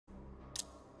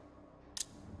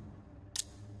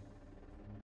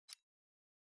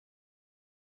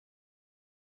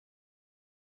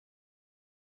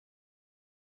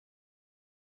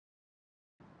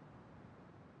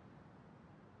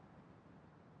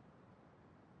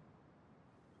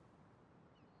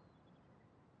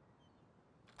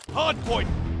Hard point.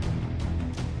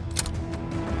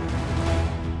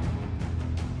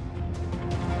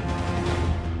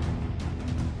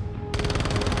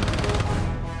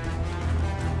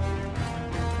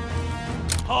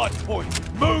 Hard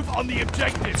point. Move on the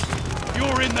objective.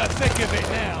 You're in the thick of it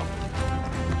now.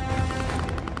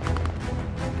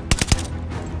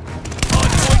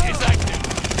 Hard point is active.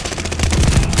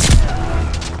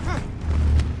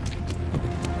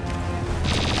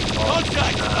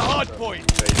 Contact at the hard point.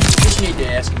 Just need to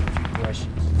ask him a few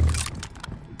questions.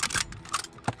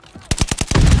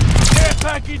 Care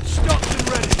package stocked and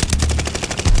ready.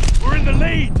 We're in the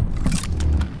lead.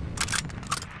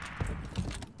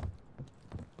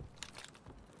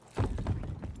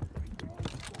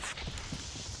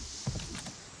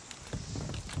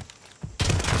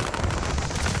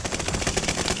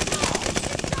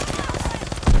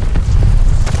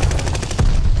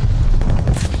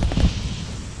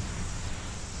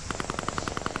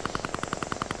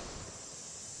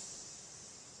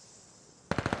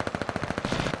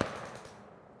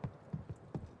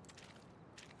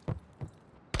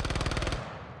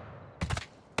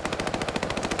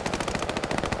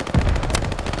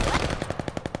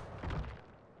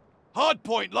 Hard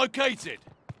point located.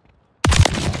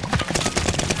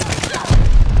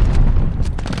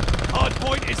 Hard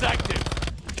point is active.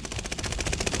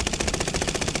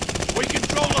 We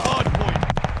control the hard point.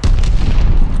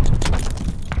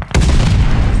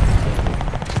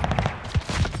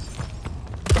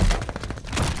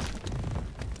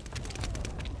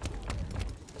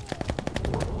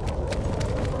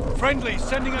 Friendly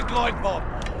sending a glide bomb.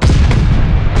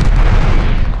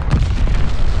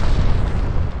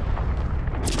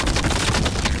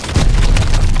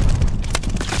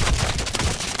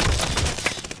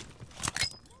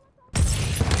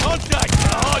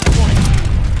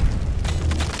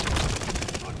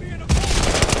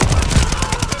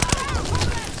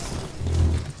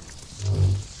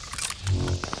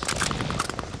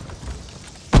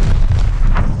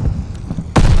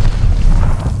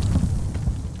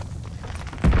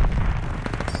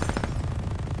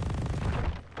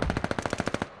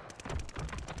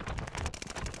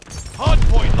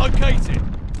 Hardpoint located.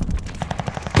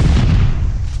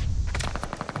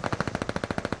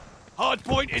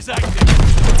 Hardpoint is active.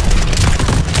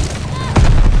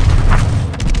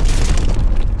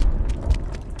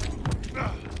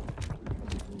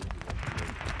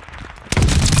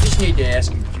 Just need to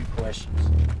ask him a few questions.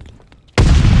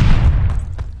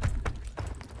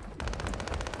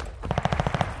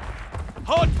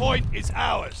 Hardpoint is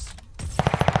ours.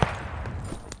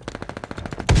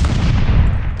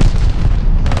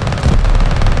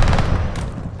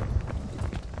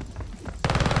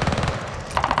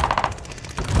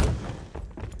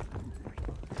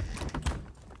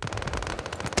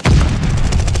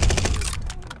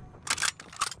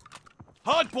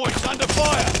 Hardpoint's under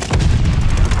fire!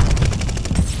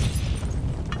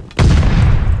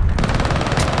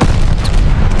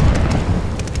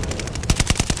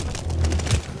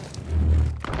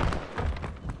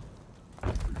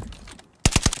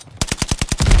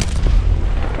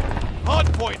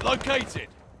 Hardpoint located!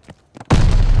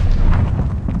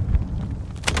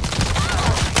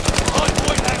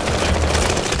 Hardpoint activated!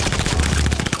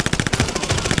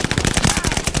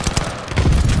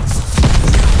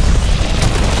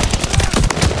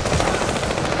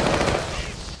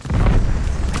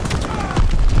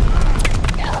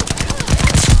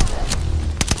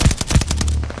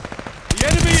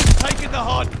 The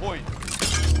hard point.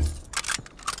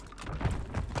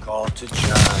 Call to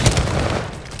John.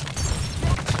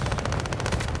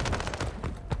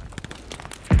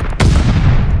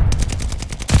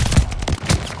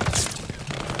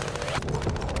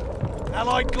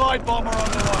 Allied glide bomber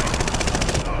on the way.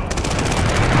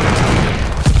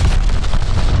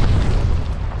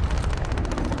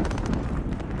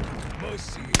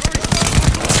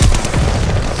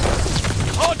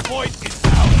 Hard point is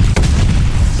ours.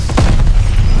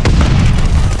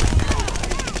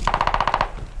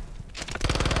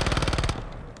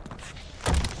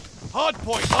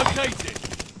 Hardpoint located.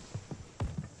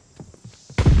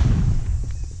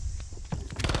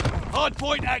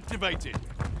 Hardpoint activated.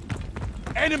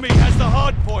 Enemy has the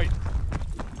hardpoint.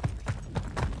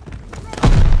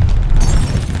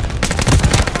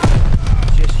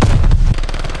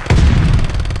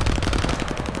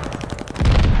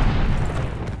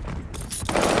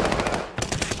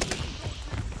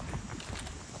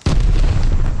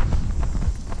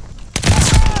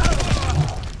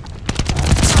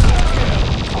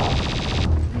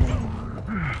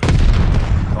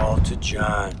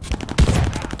 John.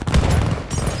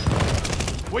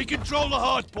 We control the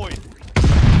hard point.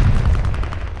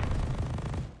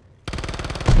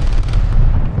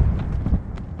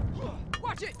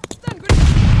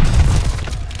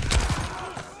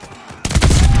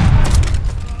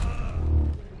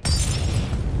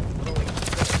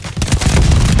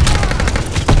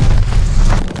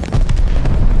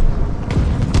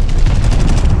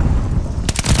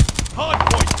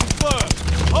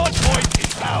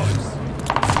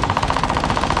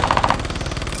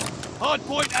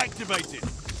 Hardpoint activated.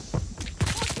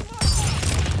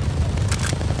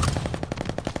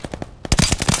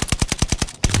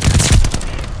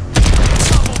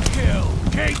 Double kill.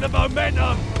 Keep the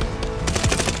momentum.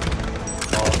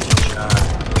 Oh, God.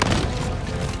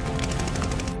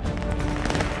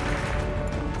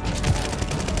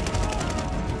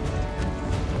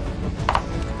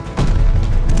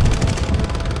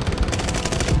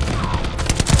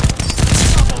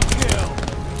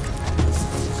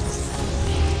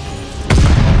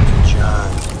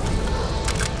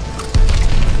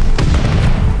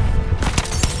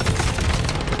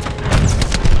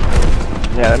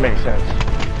 Yeah, that makes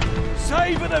sense.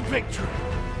 Saving a victory.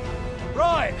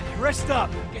 Right, rest up,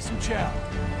 get some chow.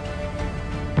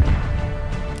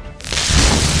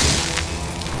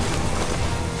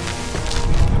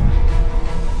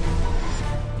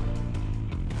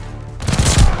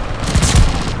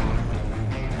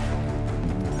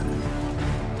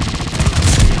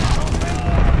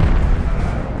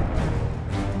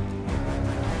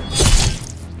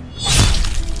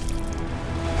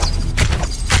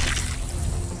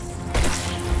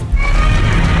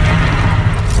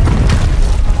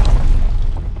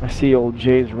 See old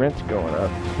Jay's rent's going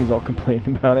up. He's all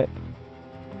complaining about it.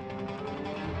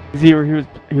 See where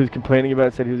he was complaining about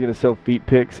it, said he was gonna sell feet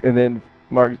pics, and then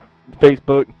Mark's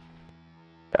Facebook.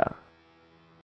 Yeah.